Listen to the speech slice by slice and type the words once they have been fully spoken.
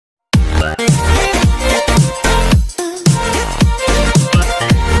Hey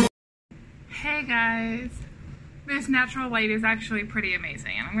guys, this natural light is actually pretty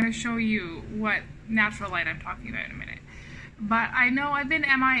amazing, and I'm going to show you what natural light I'm talking about in a minute. But I know I've been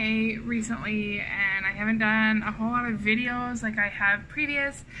MIA recently and I haven't done a whole lot of videos like I have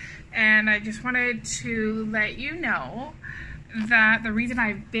previous, and I just wanted to let you know that the reason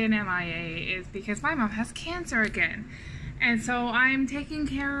I've been MIA is because my mom has cancer again. And so I'm taking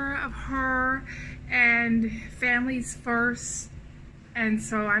care of her and families first. And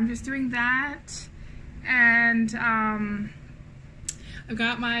so I'm just doing that. And I've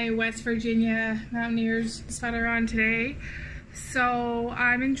got my West Virginia Mountaineers sweater on today. So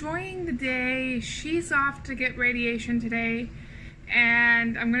I'm enjoying the day. She's off to get radiation today.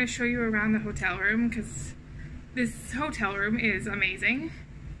 And I'm going to show you around the hotel room because this hotel room is amazing.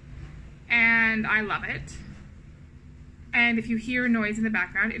 And I love it. And if you hear noise in the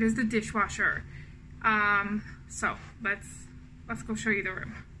background, it is the dishwasher. So let's go show you the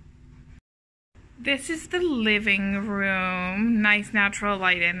room. This is the living room. Nice natural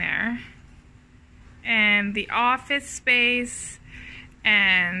light in there. And the office space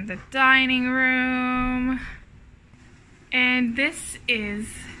and the dining room. And this is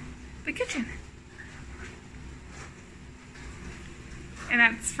the kitchen. And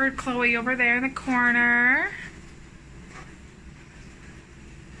that's for Chloe over there in the corner.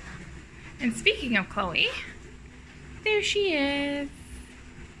 And speaking of Chloe, there she is.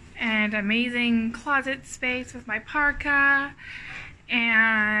 And amazing closet space with my parka.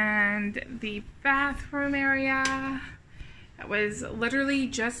 And the bathroom area that was literally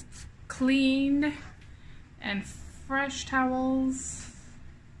just cleaned. And fresh towels.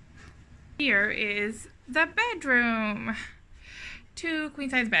 Here is the bedroom. 2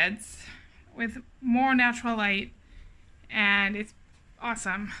 queen-size beds with more natural light. And it's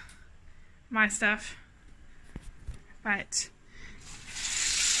awesome. My stuff, but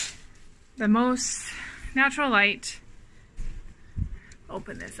the most natural light.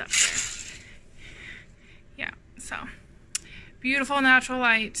 Open this up there. Yeah, so beautiful natural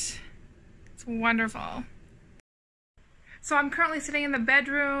light. It's wonderful. So I'm currently sitting in the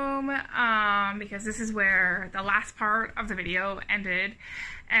bedroom because this is where the last part of the video ended,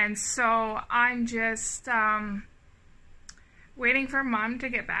 and so I'm just waiting for Mom to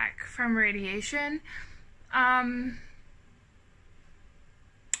get back from radiation.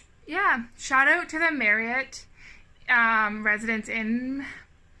 Yeah, shout out to the Marriott Residence Inn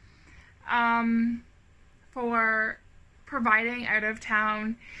for providing out of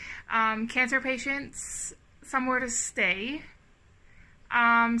town cancer patients somewhere to stay.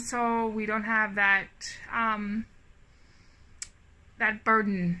 So we don't have that that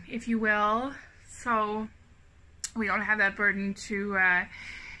burden, if you will. So we don't have that burden to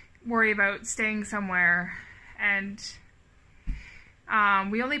worry about staying somewhere. And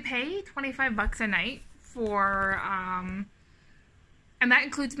we only pay $25 a night for, and that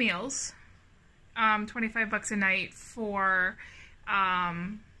includes meals, $25 a night for a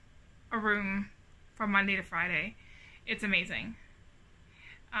room from Monday to Friday. It's amazing.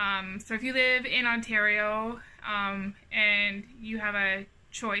 So if you live in Ontario and you have a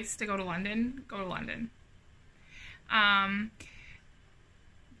choice to go to London, go to London.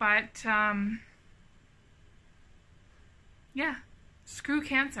 Yeah, screw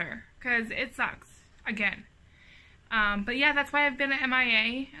cancer, because it sucks, again. But yeah, that's why I've been at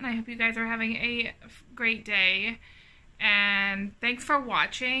MIA, and I hope you guys are having a great day. And thanks for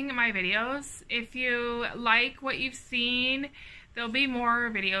watching my videos. If you like what you've seen, there'll be more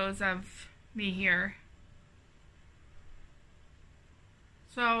videos of me here.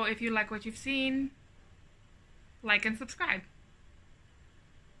 So if you like what you've seen, like and subscribe.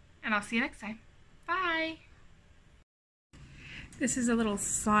 And I'll see you next time. Bye! This is a little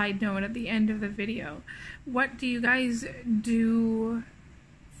side note at the end of the video. What do you guys do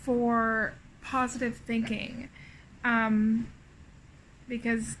for positive thinking?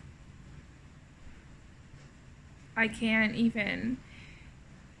 Because I can't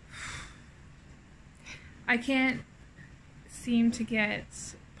seem to get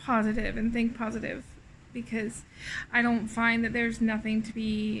positive and think positive, because I don't find that there's nothing to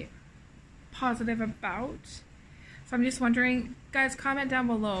be positive about. So I'm just wondering, guys, comment down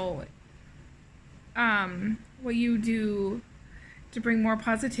below what you do to bring more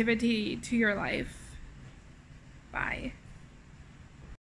positivity to your life. Bye.